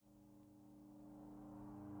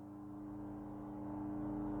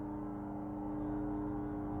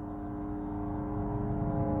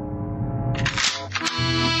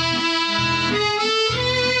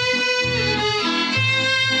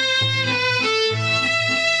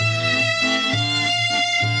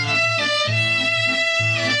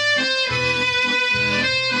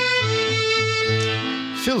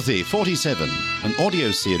Filthy 47, an audio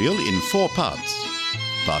serial in 4 parts.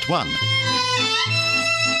 Part 1.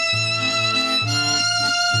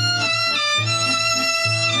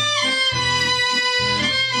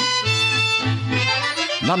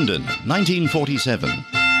 London, 1947.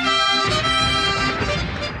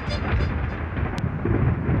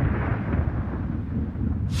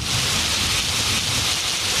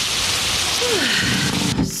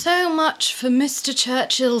 So much for Mr.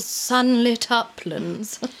 Churchill's sunlit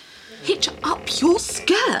uplands. Hitch up your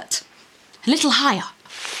skirt. A little higher.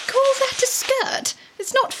 Call that a skirt?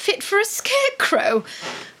 It's not fit for a scarecrow.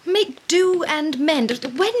 Make do and mend.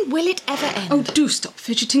 When will it ever end? Oh, do stop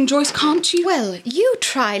fidgeting, Joyce, can't you? Well, you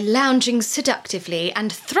try lounging seductively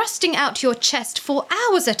and thrusting out your chest for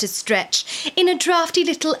hours at a stretch in a draughty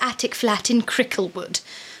little attic flat in Cricklewood.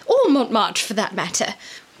 Or Montmartre, for that matter.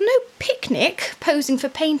 No picnic posing for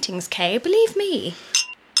paintings, Kay, believe me.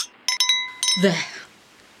 There.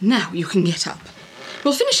 Now you can get up.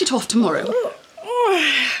 We'll finish it off tomorrow.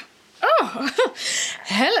 Oh,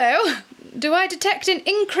 hello. Do I detect an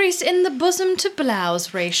increase in the bosom to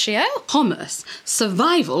blouse ratio? Commerce.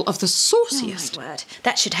 Survival of the sauciest. Oh, my word.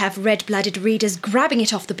 That should have red-blooded readers grabbing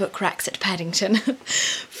it off the book racks at Paddington.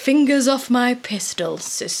 Fingers off my pistol,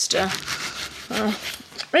 sister.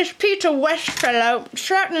 This Peter West fellow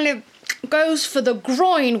certainly goes for the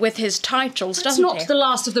groin with his titles, doesn't he? It's not the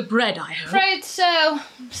last of the bread, I hope. Afraid so.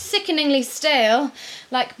 Sickeningly stale,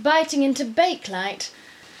 like biting into bakelite.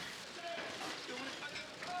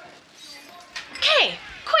 Kay,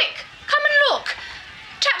 quick, come and look.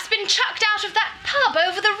 Chap's been chucked out of that pub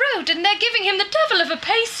over the road and they're giving him the devil of a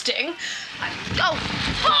pasting. Oh,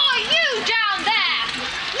 you down there!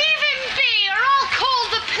 Leave him be or I'll call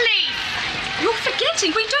the police! You're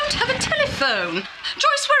forgetting we don't have a telephone.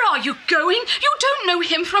 Joyce, where are you going? You don't know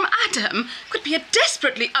him from Adam. Could be a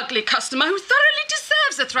desperately ugly customer who thoroughly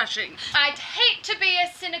deserves a thrashing. I'd hate to be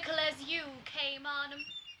as cynical as you, Kay Marnham.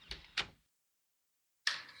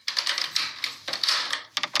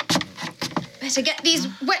 Better get these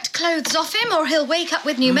wet clothes off him or he'll wake up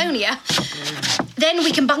with pneumonia. Then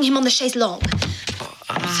we can bung him on the chaise longue.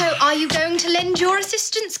 So are you going to lend your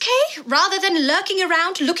assistance, Kay, rather than lurking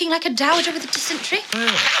around looking like a dowager with dysentery?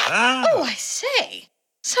 Oh, I say.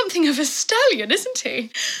 Something of a stallion, isn't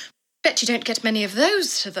he? Bet you don't get many of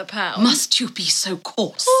those to the pound. Must you be so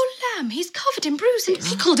coarse? Poor lamb, he's covered in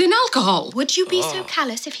bruises. Pickled in alcohol. Would you be so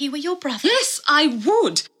callous if he were your brother? Yes, I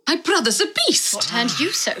would. My brother's a beast. What turned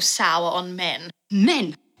you so sour on men?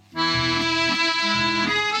 Men.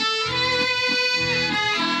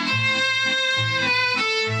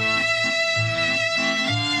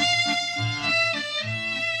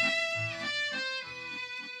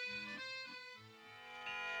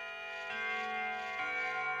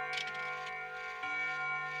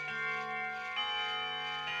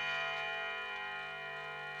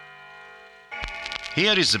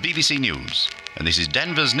 Here is the BBC News, and this is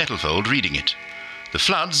Danvers Nettlefold reading it. The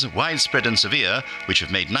floods, widespread and severe, which have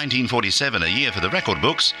made 1947 a year for the record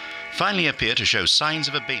books, finally appear to show signs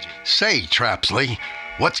of abating. Say, Trapsley,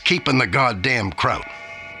 what's keeping the goddamn kraut?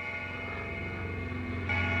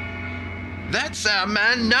 That's our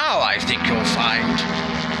man now, I think you'll find.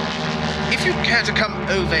 If you care to come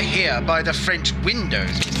over here by the French windows,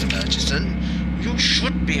 Mr. Murchison, you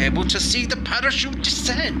should be able to see the parachute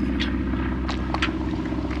descend.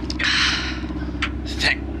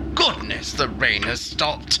 Thank goodness the rain has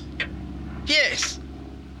stopped. Yes,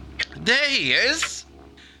 there he is.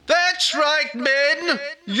 That's right, men.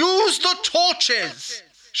 Use the torches.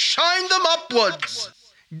 Shine them upwards.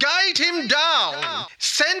 Guide him down.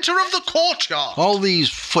 Center of the courtyard. All these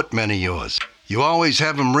footmen of yours, you always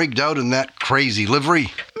have them rigged out in that crazy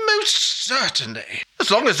livery? Most certainly.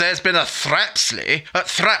 As long as there's been a Thrapsley at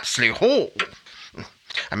Thrapsley Hall.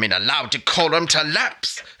 allowed decorum to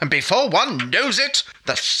lapse, and before one knows it,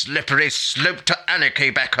 the slippery slope to anarchy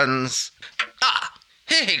beckons. Ah,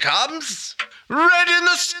 here he comes. Red in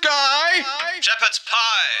the sky. Shepherd's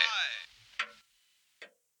pie.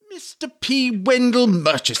 Mr. P. Wendell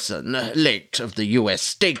Murchison, late of the U.S.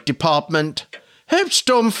 State Department.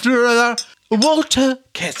 Hauptsturmführer Walter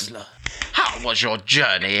Kessler. How was your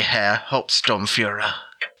journey, Herr Hauptsturmführer?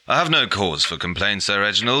 I have no cause for complaint, Sir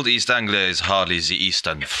Reginald. East Anglia is hardly the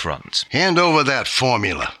Eastern Front. Hand over that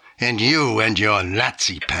formula, and you and your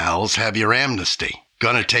Nazi pals have your amnesty.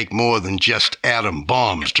 Gonna take more than just atom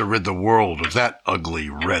bombs to rid the world of that ugly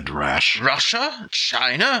red rash. Russia,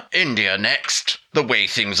 China, India next. The way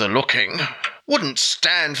things are looking. Wouldn't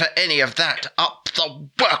stand for any of that up the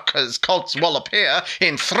workers' codswallop here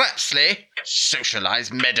in Thrapsley.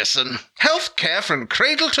 Socialised medicine. Healthcare from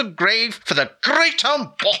cradle to grave for the great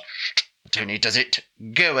unwashed. Not only does it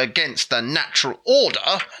go against the natural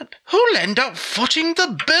order, who'll end up footing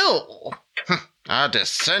the bill? Our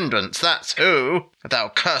descendants, that's who. They'll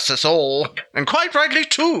curse us all, and quite rightly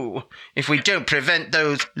too, if we don't prevent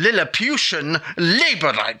those Lilliputian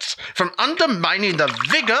Labourites from undermining the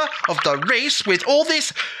vigour of the race with all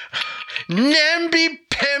this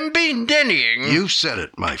namby-pamby nennying. You said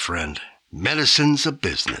it, my friend. Medicine's a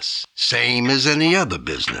business, same as any other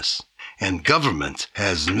business. And government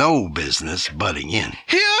has no business butting in.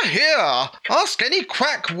 Hear, hear! Ask any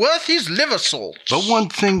quack worth his liver salt. But one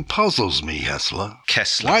thing puzzles me, Hessler.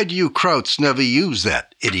 Kessler. Why do you Krauts never use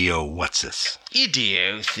that idio-what's-this?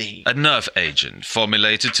 Idiocy. A nerve agent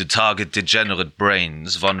formulated to target degenerate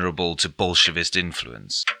brains vulnerable to Bolshevist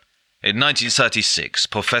influence. In 1936,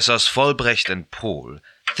 Professors Vollbrecht and Pohl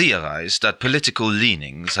theorized that political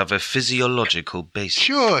leanings have a physiological basis.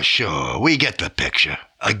 Sure, we get the picture.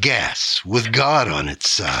 A gas with God on its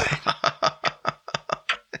side.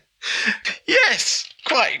 Yes,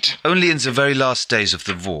 quite. Only in the very last days of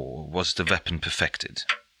the war was the weapon perfected.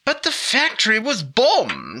 But the factory was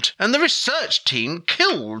bombed and the research team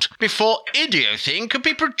killed before idiothing could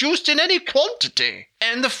be produced in any quantity.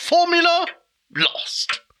 And the formula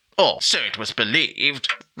lost. Or so it was believed.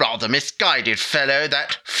 Rather misguided fellow,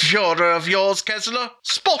 that Führer of yours, Kessler.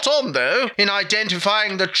 Spot on, though, in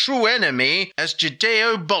identifying the true enemy as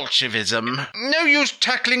Judeo-Bolshevism. No use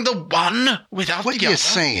tackling the one without What the other. you're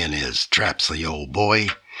saying is, Trapsley, old boy,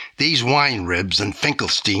 these wine ribs and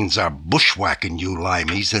Finkelsteins are bushwhacking you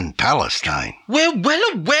limeys in Palestine. We're well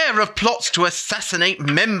aware of plots to assassinate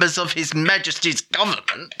members of His Majesty's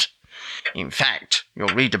government. In fact, you'll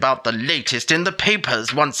read about the latest in the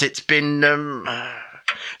papers once it's been,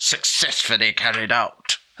 successfully carried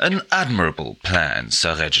out. An admirable plan,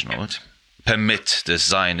 Sir Reginald. Permit the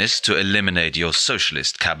Zionists to eliminate your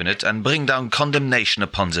socialist cabinet and bring down condemnation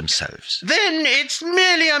upon themselves. Then it's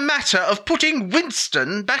merely a matter of putting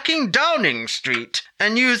Winston back in Downing Street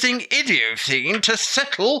and using idiothing to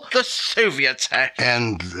settle the Soviets' act.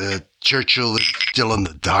 And Churchill is still in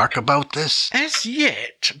the dark about this? As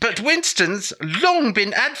yet, but Winston's long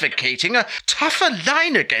been advocating a tougher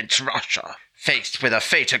line against Russia. Faced with a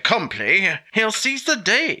fait accompli, he'll seize the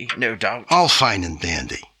day, no doubt. All fine and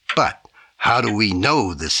dandy. But how do we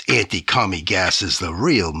know this anti-commie gas is the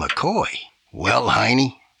real McCoy? Well,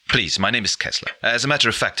 Heine? Please, my name is Kessler. As a matter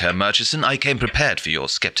of fact, Herr Murchison, I came prepared for your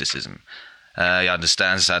skepticism. I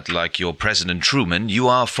understand that, like your President Truman, you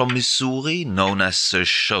are from Missouri, known as the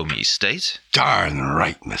Show Me State. Darn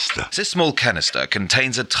right, mister. This small canister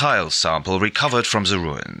contains a tile sample recovered from the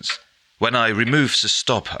ruins. When I remove the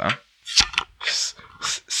stopper...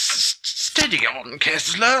 Steady on,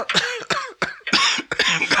 Kessler.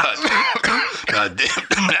 God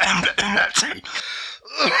damn.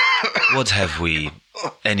 What have we,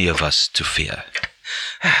 any of us, to fear?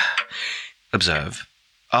 Observe,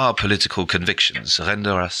 our political convictions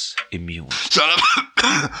render us immune. Son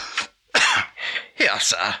of... Here,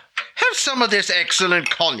 sir. Have some of this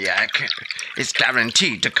excellent cognac. It's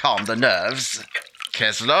guaranteed to calm the nerves.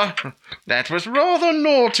 Kessler, that was rather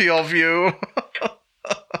naughty of you.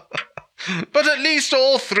 But at least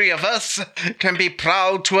all three of us can be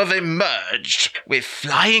proud to have emerged with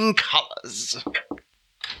flying colours.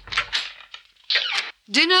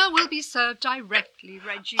 Dinner will be served directly,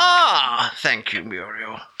 Reggie. Ah, thank you,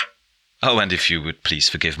 Muriel. Oh, and if you would please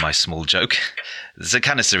forgive my small joke, the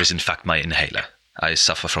canister is in fact my inhaler. I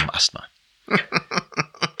suffer from asthma.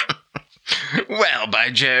 Well, by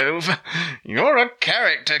Jove, you're a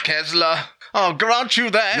character, Kessler. I'll grant you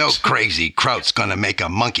that. No crazy Kraut's gonna make a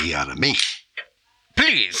monkey out of me.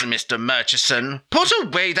 Please, Mr. Murchison, put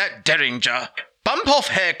away that derringer. Bump off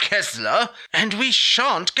Herr Kessler, and we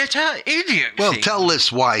shan't get our idiocy. Well, tell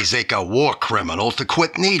this wiseacre war criminal to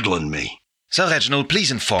quit needling me. Sir Reginald,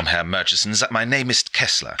 please inform Herr Murchison that my name is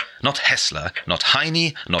Kessler, not Hessler, not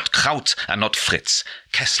Heine, not Kraut, and not Fritz.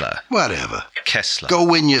 Kessler. Whatever. Kessler. Go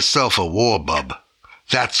win yourself a war bub.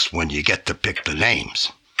 That's when you get to pick the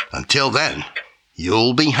names. Until then,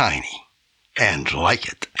 you'll be Heine. And like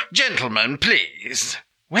it. Gentlemen, please.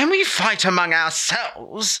 When we fight among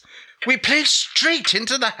ourselves, we play straight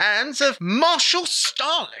into the hands of Marshal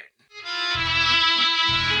Stalin.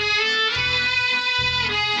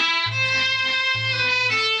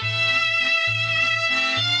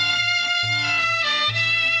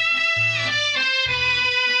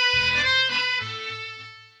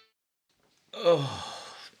 Oh,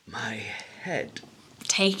 my head.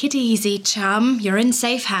 Take it easy, chum. You're in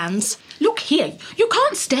safe hands. Look here, you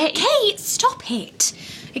can't stay. Kate, stop it.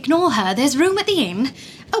 Ignore her. There's room at the inn.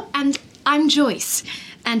 Oh, and I'm Joyce.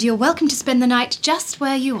 And you're welcome to spend the night just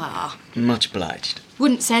where you are. Much obliged.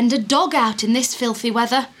 Wouldn't send a dog out in this filthy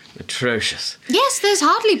weather. Atrocious. Yes, there's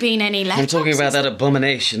hardly been any left. I'm talking about that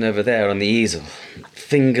abomination over there on the easel.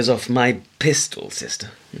 Fingers off my pistol, sister.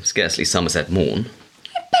 Scarcely Somerset Maugham.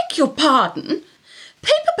 I beg your pardon.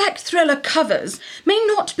 Paperback thriller covers may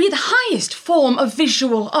not be the highest form of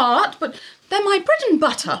visual art, but they're my bread and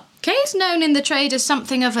butter. Kay's known in the trade as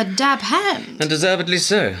something of a dab hand. And deservedly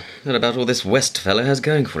so. What about all this West fellow has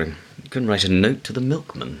going for him? He couldn't write a note to the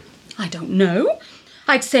milkman. I don't know.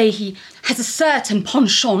 I'd say he has a certain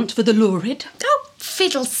penchant for the lurid. Oh,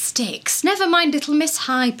 fiddlesticks. Never mind little Miss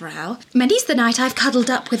Highbrow. Many's the night I've cuddled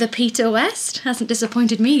up with a Peter West. Hasn't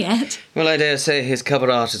disappointed me yet. Well, I dare say his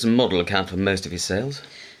cover art as a model account for most of his sales.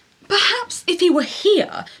 Perhaps if he were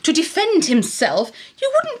here to defend himself,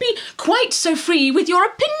 you wouldn't be quite so free with your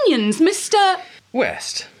opinions, Mr.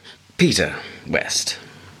 West. Peter West.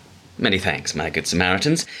 Many thanks, my good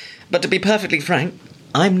Samaritans. But to be perfectly frank,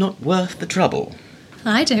 I'm not worth the trouble.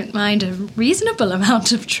 I don't mind a reasonable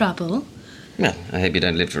amount of trouble. Well, I hope you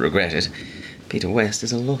don't live to regret it. Peter West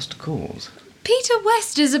is a lost cause. Peter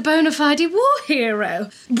West is a bona fide war hero.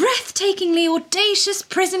 Breathtakingly audacious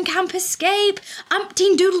prison camp escape.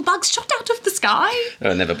 Umpteen doodlebugs shot out of the sky.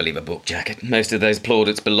 Oh, never believe a book jacket. Most of those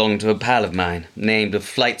plaudits belong to a pal of mine, named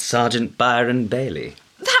Flight Sergeant Byron Bailey.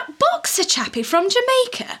 That boxer chappie from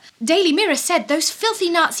Jamaica. Daily Mirror said those filthy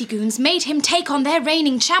Nazi goons made him take on their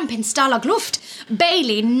reigning champ in Stalag Luft.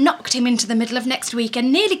 Bailey knocked him into the middle of next week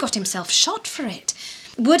and nearly got himself shot for it.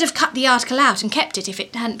 Would have cut the article out and kept it if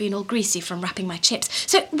it hadn't been all greasy from wrapping my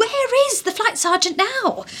chips. So where is the flight sergeant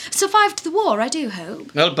now? Survived the war, I do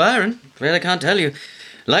hope. Well, Byron, really can't tell you.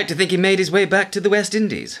 Like to think he made his way back to the West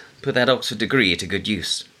Indies. Put that Oxford degree to good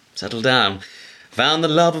use. Settled down. Found the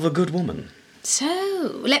love of a good woman.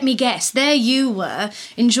 So, let me guess, there you were,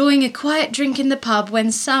 enjoying a quiet drink in the pub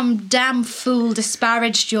when some damn fool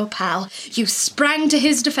disparaged your pal. You sprang to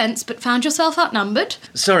his defence but found yourself outnumbered.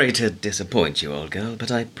 Sorry to disappoint you, old girl,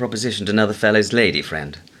 but I propositioned another fellow's lady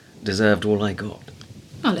friend. Deserved all I got.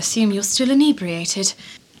 I'll assume you're still inebriated.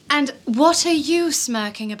 And what are you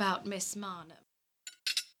smirking about, Miss Marnham?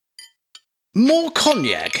 More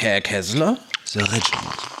cognac, Herr Kessler? Sir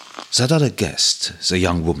Reginald. That other guest, the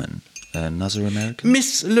young woman, another American?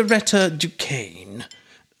 Miss Loretta Duquesne.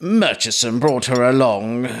 Murchison brought her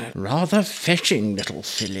along. Rather fetching little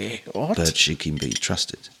filly, what? But she can be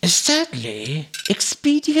trusted. Sadly,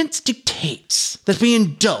 expedience dictates that we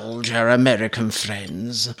indulge our American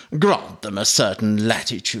friends, grant them a certain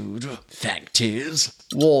latitude. Fact is,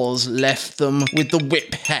 wars left them with the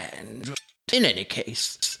whip hand. In any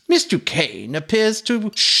case, Miss Duquesne appears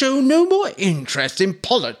to show no more interest in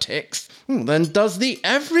politics than does the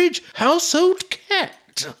average household cat.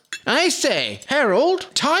 I say,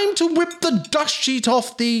 Harold, time to whip the dust sheet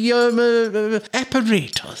off the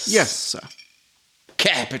apparatus. Yes, sir.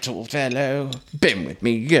 Capital fellow. Been with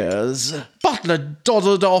me years. Butler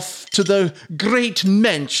doddered off to the great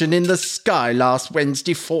mansion in the sky last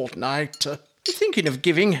Wednesday fortnight. Thinking of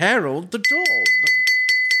giving Harold the job.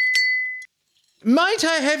 Might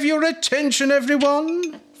I have your attention,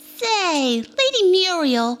 everyone? Say, Lady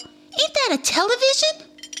Muriel, ain't that a television?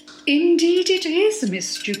 Indeed it is,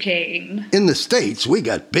 Miss Duquesne. In the States, we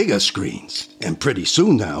got bigger screens. And pretty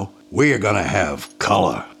soon now, we're gonna have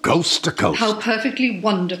color, coast to coast. How perfectly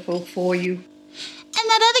wonderful for you. And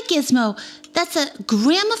that other gizmo, that's a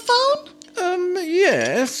gramophone?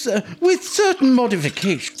 Yes, with certain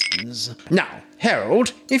modifications. Now,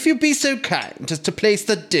 Harold, if you be so kind as to place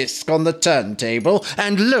the disc on the turntable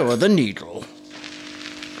and lower the needle.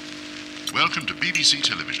 Welcome to BBC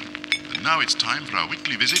Television. And now it's time for our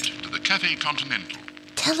weekly visit to the Café Continental.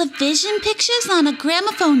 Television pictures on a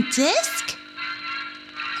gramophone disc?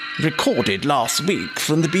 Recorded last week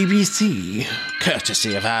from the BBC,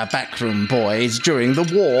 courtesy of our backroom boys during the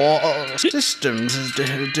war. Systems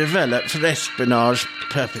developed for espionage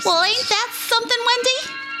purposes. Well, ain't that something,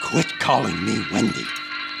 Wendy? Quit calling me Wendy.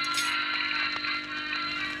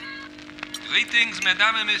 Greetings,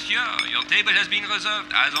 mesdames and messieurs. Your table has been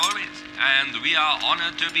reserved, as always, and we are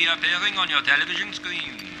honored to be appearing on your television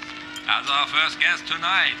screens. As our first guest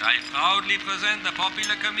tonight, I proudly present the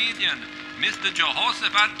popular comedian, Mr.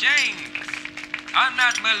 Jehoshaphat Jenks, and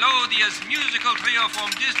that melodious musical trio from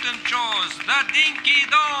distant shores, the Dinky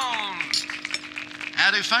Dongs.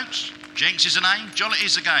 Howdy, folks. Jenks is the name, Jollity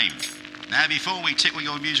is the game. Now, before we tickle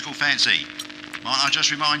your musical fancy, might I just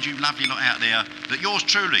remind you lovely lot out there that yours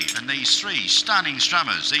truly and these three stunning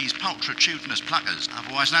strummers, these pulchritudinous pluckers,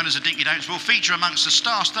 otherwise known as the Dinky Donks, will feature amongst the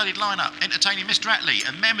star-studded lineup, entertaining Mr. Attlee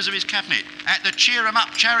and members of his cabinet at the Cheer 'em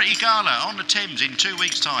Up Charity Gala on the Thames in 2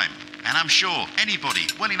 weeks' time. And I'm sure anybody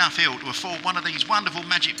well enough ill to afford one of these wonderful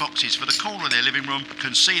magic boxes for the corner of their living room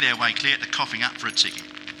can see their way clear to coughing up for a ticket.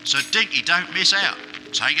 So Dinky don't miss out.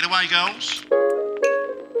 Take it away, girls.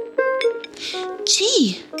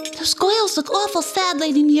 Gee, those Goyles look awful sad,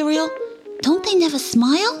 Lady Muriel. Don't they never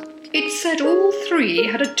smile? It's said all three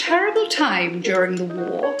had a terrible time during the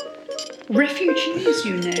war. Refugees,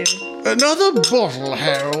 you know. Another bottle,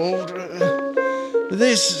 Harold.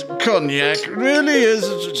 This cognac really is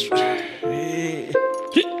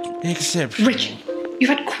exceptional. Richie, you've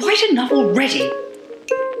had quite enough already.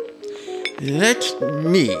 Let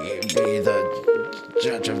me be the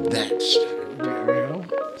judge of that, Muriel.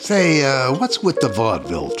 Say, what's with the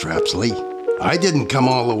vaudeville, Trapsley? I didn't come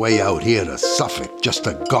all the way out here to Suffolk just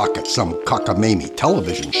to gawk at some cockamamie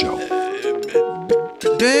television show.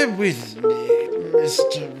 Bear with me,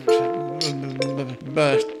 Mr.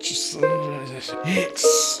 Murchison.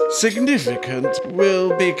 Its significance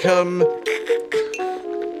will become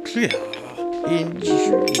clear in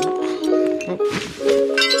due.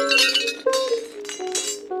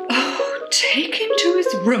 Oh, take him to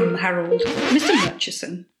his room, Harold. Mr.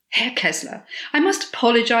 Murchison. Herr Kessler, I must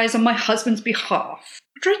apologise on my husband's behalf.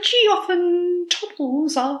 Reggie often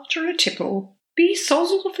toddles after a tipple. Be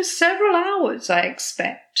sozzled for several hours, I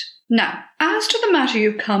expect. Now, as to the matter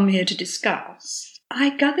you've come here to discuss, I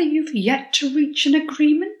gather you've yet to reach an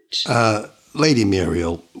agreement? Lady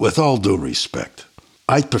Muriel, with all due respect,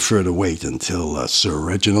 I'd prefer to wait until Sir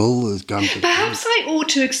Reginald has gone to... Perhaps I ought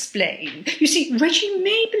to explain. You see, Reggie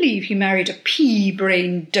may believe he married a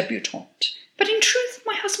pea-brained debutante, but in truth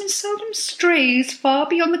my husband seldom strays far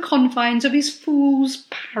beyond the confines of his fool's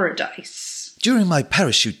paradise. During my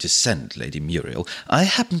parachute descent, Lady Muriel, I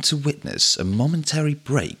happened to witness a momentary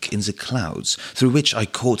break in the clouds through which I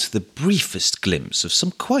caught the briefest glimpse of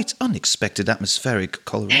some quite unexpected atmospheric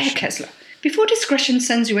coloration. Herr Kessler, before discretion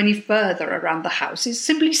sends you any further around the houses,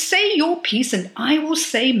 simply say your piece and I will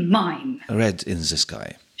say mine. Red in the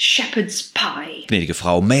sky. Shepherd's pie. Gnädige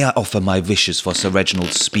Frau, may I offer my wishes for Sir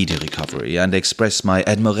Reginald's speedy recovery and express my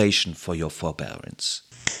admiration for your forbearance?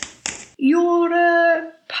 Your,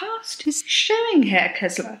 past is showing, Herr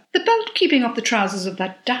Kessler. The belt keeping off the trousers of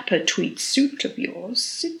that dapper tweed suit of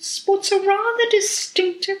yours, it sports a rather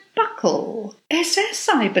distinctive buckle. SS,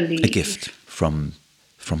 I believe. A gift from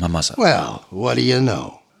her mother. Well, what do you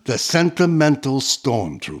know? The sentimental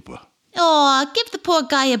stormtrooper. Aw, give the poor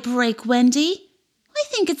guy a break, Wendy. I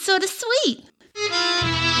think it's sort of sweet.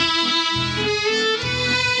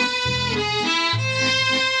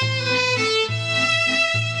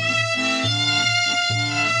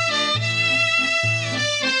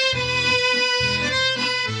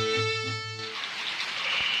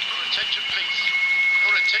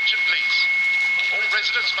 Attention, please. All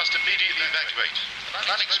residents must immediately evacuate. An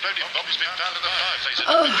unexploded bomb has been found in the fireplace at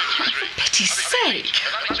Oh, 53. for pity's sake.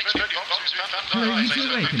 An unexploded bomb has been found in the fireplace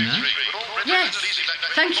at 53. Yes,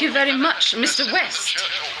 thank you very much, Mr. West.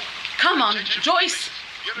 Come on, Joyce.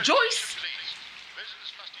 Joyce.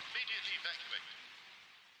 Residents must immediately evacuate.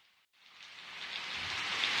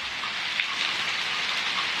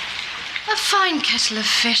 A fine kettle of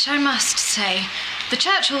fish, I must say. The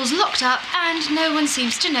church hall's locked up and no one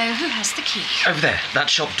seems to know who has the key. Over there, that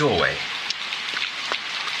shop doorway.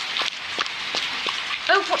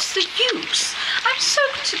 Oh, what's the use? I'm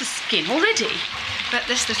soaked to the skin already. But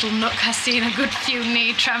this little nook has seen a good few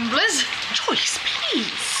knee tremblers. Joyce,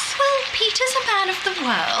 please. Well, Peter's a man of the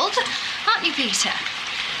world, aren't you, Peter?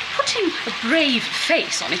 Putting a brave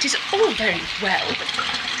face on it is all very well, but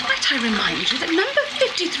might I remind you that number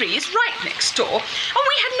 53 is right next door, and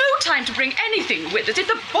we had no time to bring anything with us. If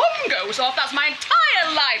the bomb goes off, that's my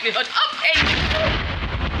entire livelihood upended.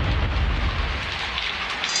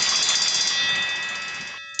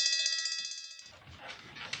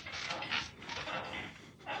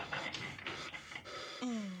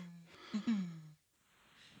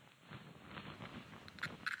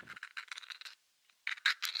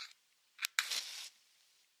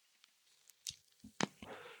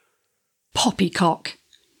 Poppycock.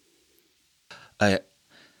 I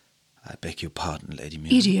beg your pardon, Lady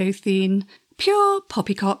Muriel. Idiothene. Pure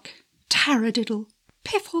poppycock. Taradiddle.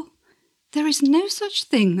 Piffle. There is no such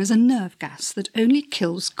thing as a nerve gas that only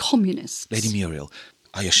kills communists. Lady Muriel,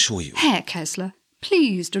 I assure you... Herr Kessler,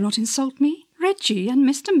 please do not insult me. Reggie and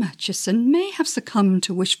Mr. Murchison may have succumbed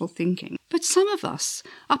to wishful thinking, but some of us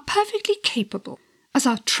are perfectly capable, as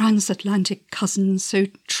our transatlantic cousins so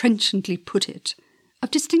trenchantly put it, of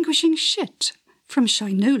distinguishing shit from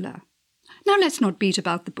shinola. Now let's not beat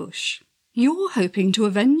about the bush. You're hoping to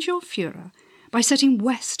avenge your Führer by setting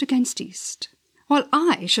West against East. while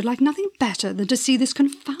I should like nothing better than to see this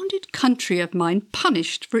confounded country of mine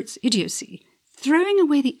punished for its idiocy, throwing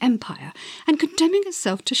away the empire and condemning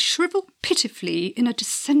itself to shrivel pitifully in a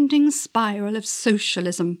descending spiral of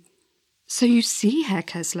socialism. So you see, Herr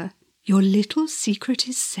Kessler, your little secret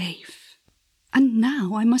is safe. And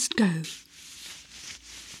now I must go.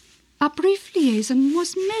 Our brief liaison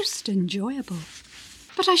was most enjoyable,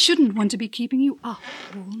 but I shouldn't want to be keeping you up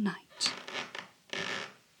all night.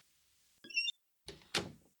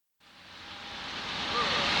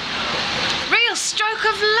 Real stroke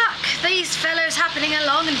of luck, these fellows happening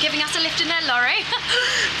along and giving us a lift in their lorry.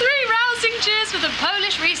 3 rousing cheers for the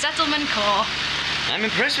Polish Resettlement Corps. I'm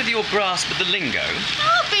impressed with your grasp of the lingo.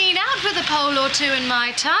 I've been out with a Pole or two in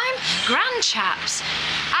my time. Grand chaps.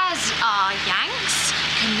 As are Yanks,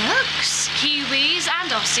 Canucks, Kiwis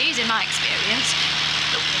and Aussies in my experience.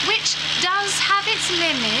 Which does have its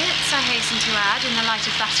limits, I hasten to add, in the light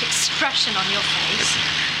of that expression on your face.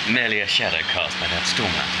 Merely a shadow cast by that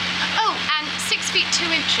stormer. Oh, and 6 feet 2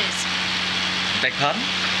 inches. Beg pardon?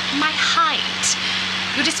 My height.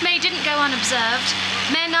 Your dismay didn't go unobserved.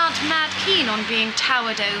 Men aren't mad keen on being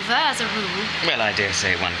towered over, as a rule. Well, I dare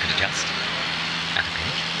say one could adjust. At a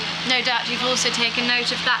pinch. No doubt you've also taken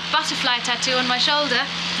note of that butterfly tattoo on my shoulder,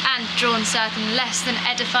 and drawn certain less than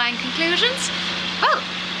edifying conclusions. Well,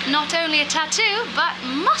 not only a tattoo, but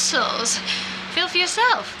muscles. Feel for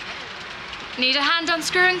yourself. Need a hand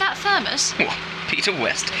unscrewing that thermos? What, Peter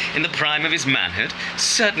West, in the prime of his manhood?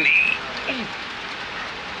 Certainly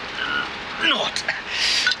not.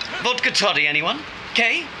 Vodka toddy, anyone?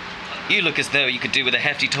 Kay? You look as though you could do with a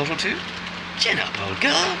hefty tot or two. Chin up, old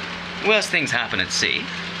girl. Worse things happen at sea.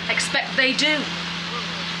 Expect they do.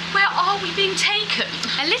 Where are we being taken?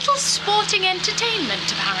 A little sporting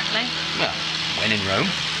entertainment, apparently. Well, when in Rome.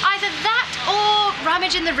 Either that or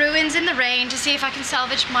rummage in the ruins in the rain to see if I can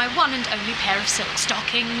salvage my one and only pair of silk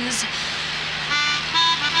stockings.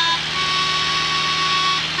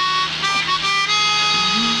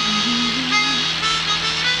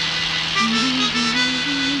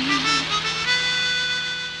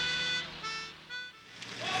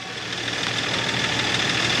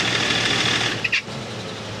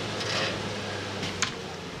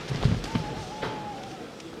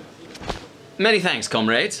 Many thanks,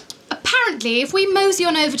 comrades. Apparently, if we mosey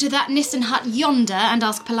on over to that Nissen hut yonder and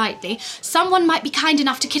ask politely, someone might be kind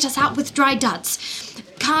enough to kit us out with dry duds.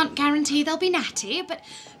 Can't guarantee they'll be natty, but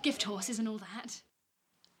gift horses and all that.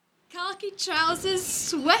 Khaki trousers,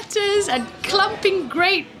 sweaters, and clumping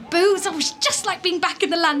great boots. Oh, it's just like being back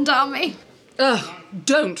in the land army. Ugh,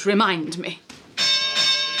 don't remind me.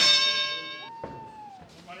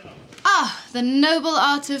 Ah, the noble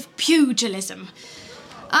art of pugilism.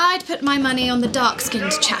 I'd put my money on the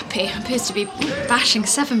dark-skinned chappie. Appears to be bashing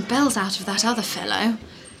 7 bells out of that other fellow.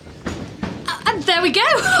 And there we go!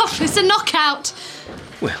 It's a knockout!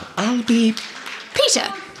 Well, I'll be...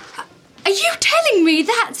 Peter, are you telling me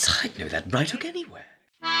that's... I'd know that right hook anywhere.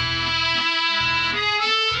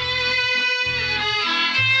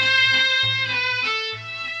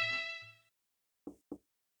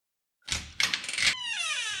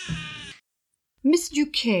 Miss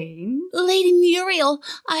Duquesne? Lady Muriel,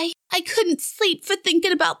 I couldn't sleep for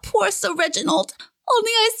thinking about poor Sir Reginald.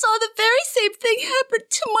 Only I saw the very same thing happen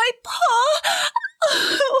to my pa.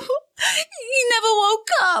 He never woke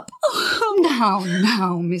up.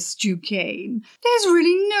 Now, Miss Duquesne, there's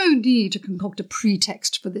really no need to concoct a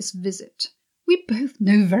pretext for this visit. We both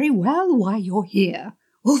know very well why you're here.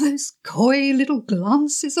 All those coy little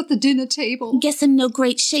glances at the dinner table. Guess I'm no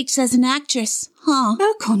great shakes as an actress, huh?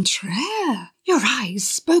 Au contraire. Your eyes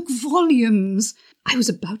spoke volumes. I was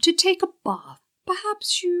about to take a bath.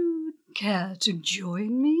 Perhaps you'd care to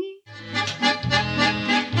join me?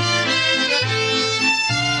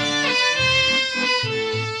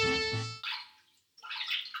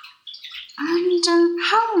 And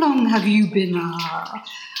how long have you been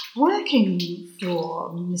working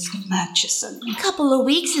for Mr. Murchison? A couple of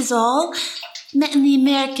weeks is all. Met in the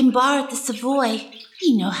American bar at the Savoy.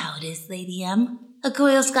 You know how it is, Lady M. A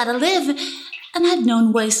girl's gotta live, and I've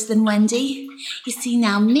known worse than Wendy. You see,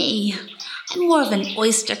 now me, I'm more of an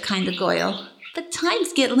oyster kind of girl. But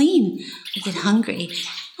times get lean, I get hungry,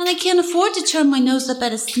 and I can't afford to turn my nose up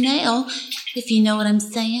at a snail, if you know what I'm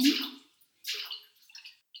saying.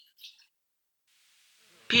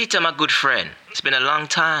 Peter, my good friend, it's been a long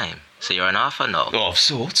time. So you're an off or no? Of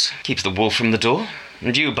sorts. Keeps the wolf from the door.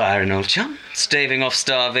 And you, Byron, old chum, staving off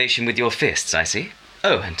starvation with your fists, I see.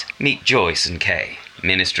 Oh, and meet Joyce and Kay.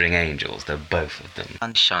 Ministering angels, they're both of them.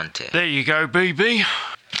 Enchanted. There you go, BB.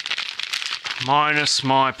 Minus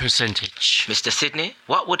my percentage. Mr. Sidney,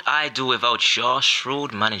 what would I do without your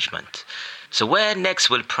shrewd management? So where next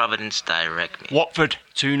will Providence direct me? Watford,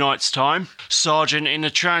 2 nights' time. Sergeant in the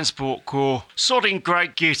Transport Corps. Sodding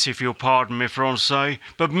great git, if you'll pardon me, Francais,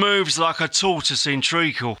 but moves like a tortoise in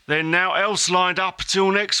treacle. Then now else lined up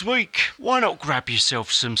till next week. Why not grab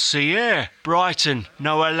yourself some sea air? Brighton,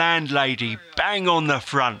 know a landlady, bang on the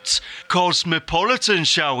front. Cosmopolitan,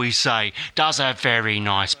 shall we say. Does a very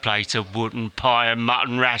nice plate of wooden pie and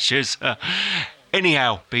mutton rashers.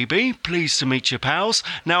 Anyhow, BB, pleased to meet you, pals.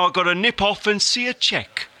 Now I've got to nip off and see a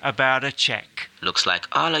check about a check. Looks like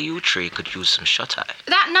all of you three could use some shut-eye.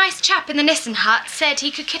 That nice chap in the Nissen hut said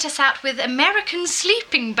he could kit us out with American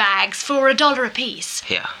sleeping bags for $1 apiece.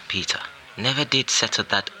 Here, Peter. Never did settle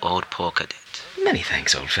that old porker debt. Many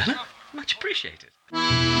thanks, old fella. Much appreciated.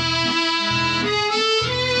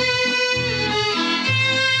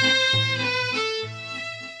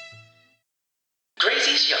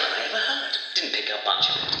 Craziest yarn I ever heard. Didn't pick up much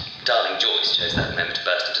of it. Darling Joyce chose that moment to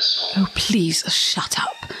burst into song. Oh, please shut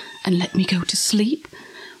up and let me go to sleep.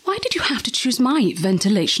 Why did you have to choose my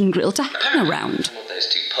ventilation grill to hang around? What those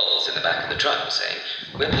 2 poles in the back of the truck were saying,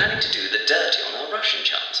 we're planning to do the dirty on our Russian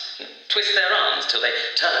chums. Twist their arms till they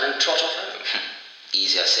turn and trot off home.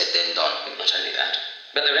 Easier said than done. Not only that,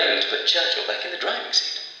 but they're aiming to put Churchill back in the driving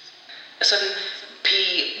seat. A certain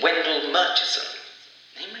P. Wendell Murchison.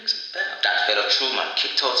 Name rings a bell. That fellow Truman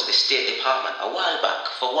kicked out of the State Department a while back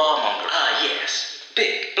for warmongering. Ah, yes.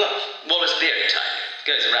 Big, bluff, Wallace Beery type.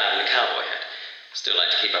 Goes around in a cowboy hat. Still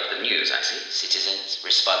like to keep up with the news, I see. Citizens'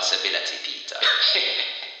 responsibility, Peter.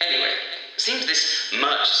 Anyway, seems this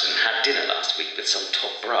Murchison had dinner last week with some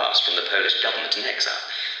top brass from the Polish government in exile.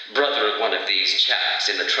 Brother of one of these chaps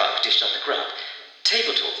in the truck dished up the grub.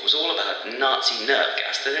 Table talk was all about Nazi nerve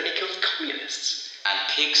gas that only killed communists. And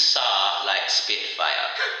pigs saw like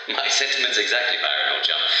Spitfire. My sentiments exactly, Byron, old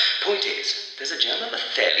chum. Point is, there's a germ of a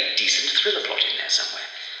fairly decent thriller plot in there somewhere.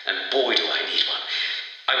 And boy, do I need one.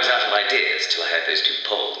 I was out of ideas till I heard those 2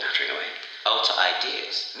 poles nattering away. Out of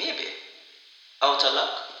ideas? Maybe. Out of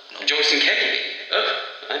luck? No. Joyce and Kay, me. Oh,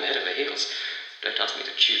 I'm head over heels. Don't ask me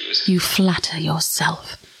to choose. You flatter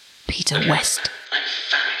yourself, Peter West. I'm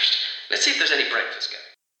famished. Let's see if there's any breakfast going.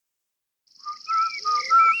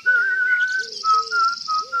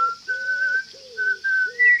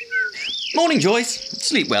 Morning, Joyce.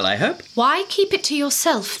 Sleep well, I hope. Why keep it to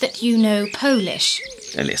yourself that you know Polish?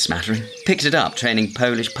 Only a smattering. Picked it up training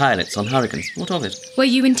Polish pilots on hurricanes. What of it? Were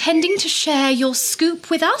you intending to share your scoop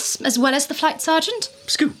with us, as well as the flight sergeant?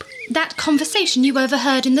 Scoop? That conversation you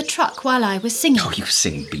overheard in the truck while I was singing. Oh, you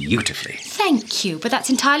sing beautifully. Thank you, but that's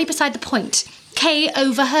entirely beside the point. Kay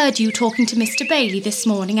overheard you talking to Mr. Bailey this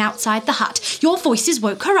morning outside the hut. Your voices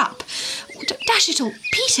woke her up. Dash it all,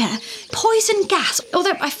 Peter, poison gas.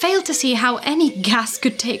 Although I failed to see how any gas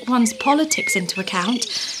could take one's politics into account.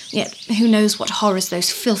 Yet who knows what horrors those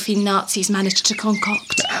filthy Nazis managed to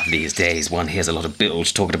concoct. These days one hears a lot of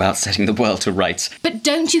bilge talking about setting the world to rights. But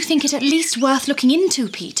don't you think it at least worth looking into,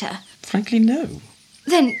 Peter? Frankly, no.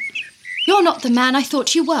 Then you're not the man I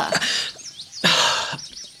thought you were.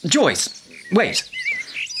 Joyce, wait.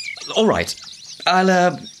 All right.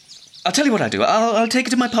 I'll tell you what I'll do. I'll take it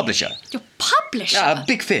to my publisher. Your publisher?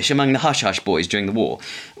 Big fish among the hush-hush boys during the war.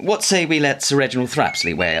 What say we let Sir Reginald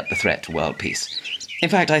Thrapsley weigh up the threat to world peace? In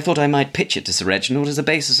fact, I thought I might pitch it to Sir Reginald as a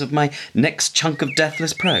basis of my next chunk of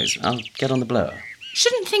deathless prose. I'll get on the blower.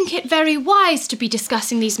 Shouldn't think it very wise to be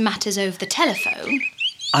discussing these matters over the telephone.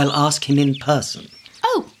 I'll ask him in person.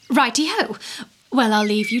 Oh, righty-ho. Well, I'll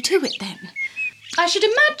leave you to it then. I should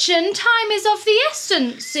imagine time is of the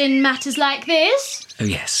essence in matters like this. Oh,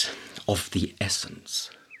 yes. Of the essence.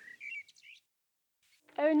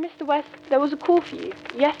 Oh, and Mr. West, there was a call for you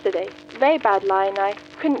yesterday. Very bad line, I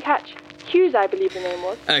couldn't catch. Hughes, I believe the name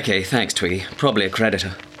was. OK, thanks, Twiggy. Probably a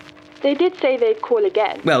creditor. They did say they'd call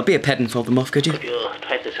again. Well, be a ped and fold them off, could you? Could you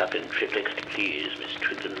type this up in triplex, please, Miss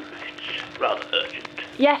Twigden? It's rather urgent.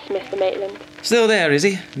 Yes, Mr. Maitland. Still there, is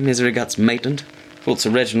he? Misery guts Maitland. Thought Sir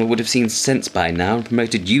Reginald would have seen sense by now and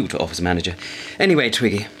promoted you to office manager. Anyway,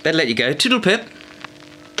 Twiggy, better let you go. Toodle-pip.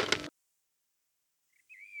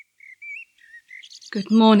 Good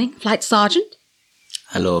morning, Flight Sergeant.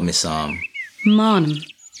 Hello, Miss Marnham.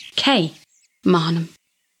 Kay Marnham.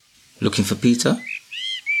 Looking for Peter?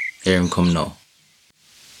 Hear him come now.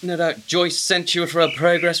 No doubt Joyce sent you for a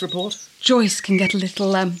progress report? Joyce can get a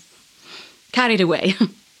little, carried away.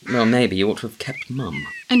 Well, maybe you ought to have kept mum.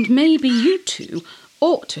 And maybe you two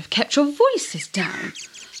ought to have kept your voices down.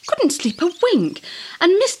 Couldn't sleep a wink.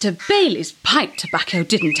 And Mr. Bailey's pipe tobacco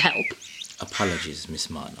didn't help. Apologies, Miss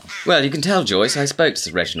Marnham. Well, you can tell, Joyce, I spoke to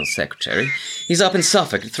Sir Reginald's secretary. He's up in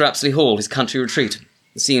Suffolk at Thrapsley Hall, his country retreat.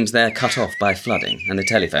 It seems they're cut off by flooding, and the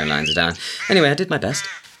telephone lines are down. Anyway, I did my best.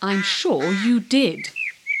 I'm sure you did.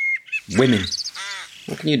 Women.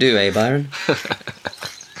 What can you do, eh, Byron?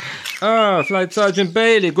 Flight Sergeant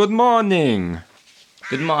Bailey, good morning.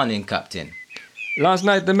 Good morning, Captain. Last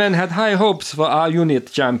night the men had high hopes for our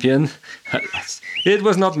unit champion. Alas, it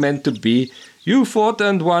was not meant to be. You fought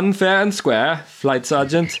and won fair and square, Flight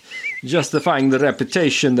Sergeant, justifying the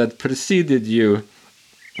reputation that preceded you.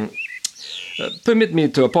 Permit me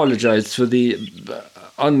to apologize for the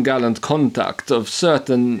ungallant conduct of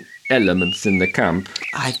certain elements in the camp.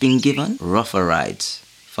 I've been given rougher rides.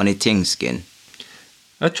 Funny thing, Skin.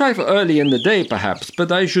 A trifle early in the day, perhaps,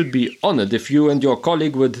 but I should be honored if you and your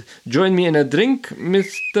colleague would join me in a drink,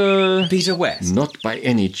 Mr. Peter West. Not by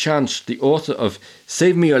any chance the author of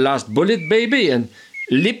Save Me Your Last Bullet, Baby, and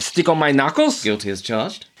Lipstick on My Knuckles? Guilty as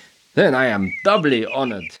charged. Then I am doubly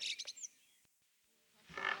honored.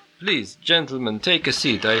 Please, gentlemen, take a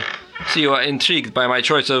seat. I see you are intrigued by my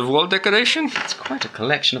choice of wall decoration. It's quite a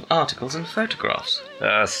collection of articles and photographs.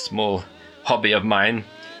 A small hobby of mine.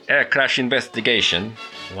 Air crash investigation.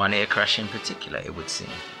 One air crash in particular, it would seem.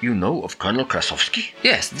 You know of Colonel Krasovsky?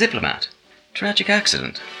 Yes, the diplomat. Tragic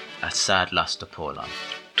accident. A sad loss to Poland.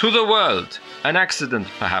 To the world. An accident,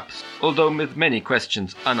 perhaps, although with many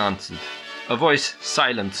questions unanswered. A voice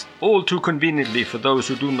silenced, all too conveniently for those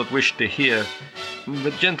who do not wish to hear.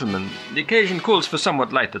 But gentlemen, the occasion calls for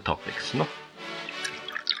somewhat lighter topics, no?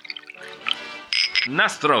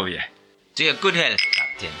 Nastrovie. To your good health,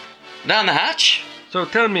 Captain. Down the hatch. So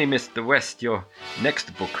tell me, Mr. West, your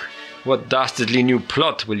next book. What dastardly new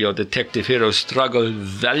plot will your detective hero struggle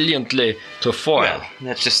valiantly to foil? Well,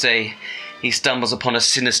 let's just say he stumbles upon a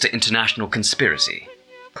sinister international conspiracy.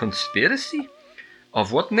 Conspiracy?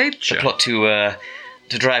 Of what nature? A plot to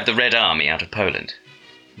drive the Red Army out of Poland.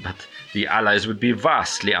 But the Allies would be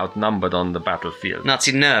vastly outnumbered on the battlefield.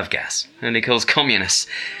 Nazi nerve gas. Only kills communists.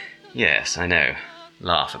 Yes, I know.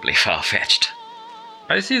 Laughably far-fetched.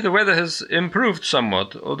 I see the weather has improved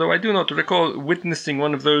somewhat, although I do not recall witnessing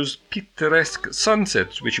one of those picturesque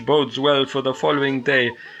sunsets which bodes well for the following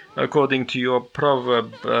day, according to your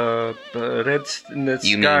proverb, red in the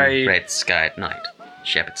You sky... mean red sky at night?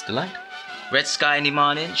 Shepherd's delight? Red sky in the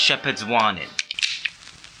morning, shepherd's warning.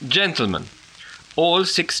 Gentlemen, all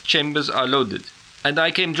 6 chambers are loaded, and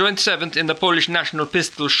I came joint 7th in the Polish National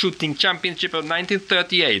Pistol Shooting Championship of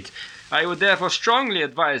 1938. I would therefore strongly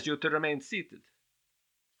advise you to remain seated.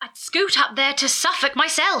 I'd scoot up there to Suffolk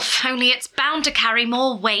myself, only it's bound to carry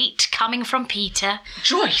more weight coming from Peter.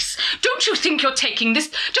 Joyce, don't you think you're taking this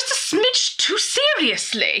just a smidge too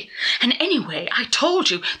seriously? And anyway, I told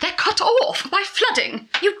you, they're cut off by flooding.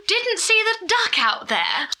 You didn't see the duck out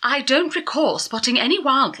there? I don't recall spotting any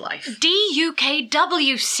wildlife.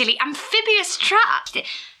 DUKW, silly amphibious trap.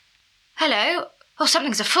 Hello? Oh,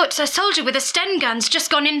 something's afoot. A soldier with a Sten gun's just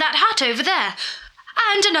gone in that hut over there.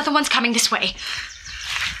 And another one's coming this way.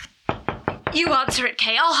 You answer it,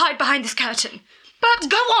 Kay. I'll hide behind this curtain. But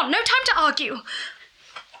go on, no time to argue.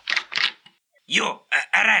 You,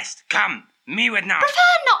 arrest, come, me with now.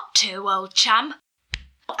 Prefer not to, old chum.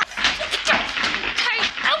 Kay,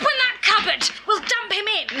 open that cupboard. We'll dump him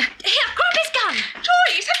in. Here, grab his gun.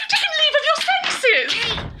 Joyce, have you taken leave of your senses?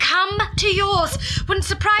 Kay, come to yours. Wouldn't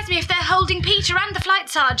surprise me if they're holding Peter and the flight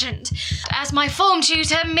sergeant. As my form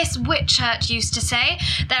tutor, Miss Whitchurch, used to say,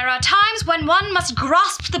 there are times when one must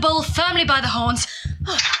grasp the bull firmly by the horns.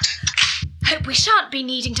 Oh, hope we shan't be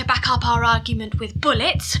needing to back up our argument with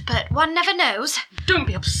bullets, but one never knows. Don't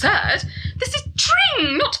be absurd. This is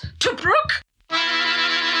Tring, not Tobruk.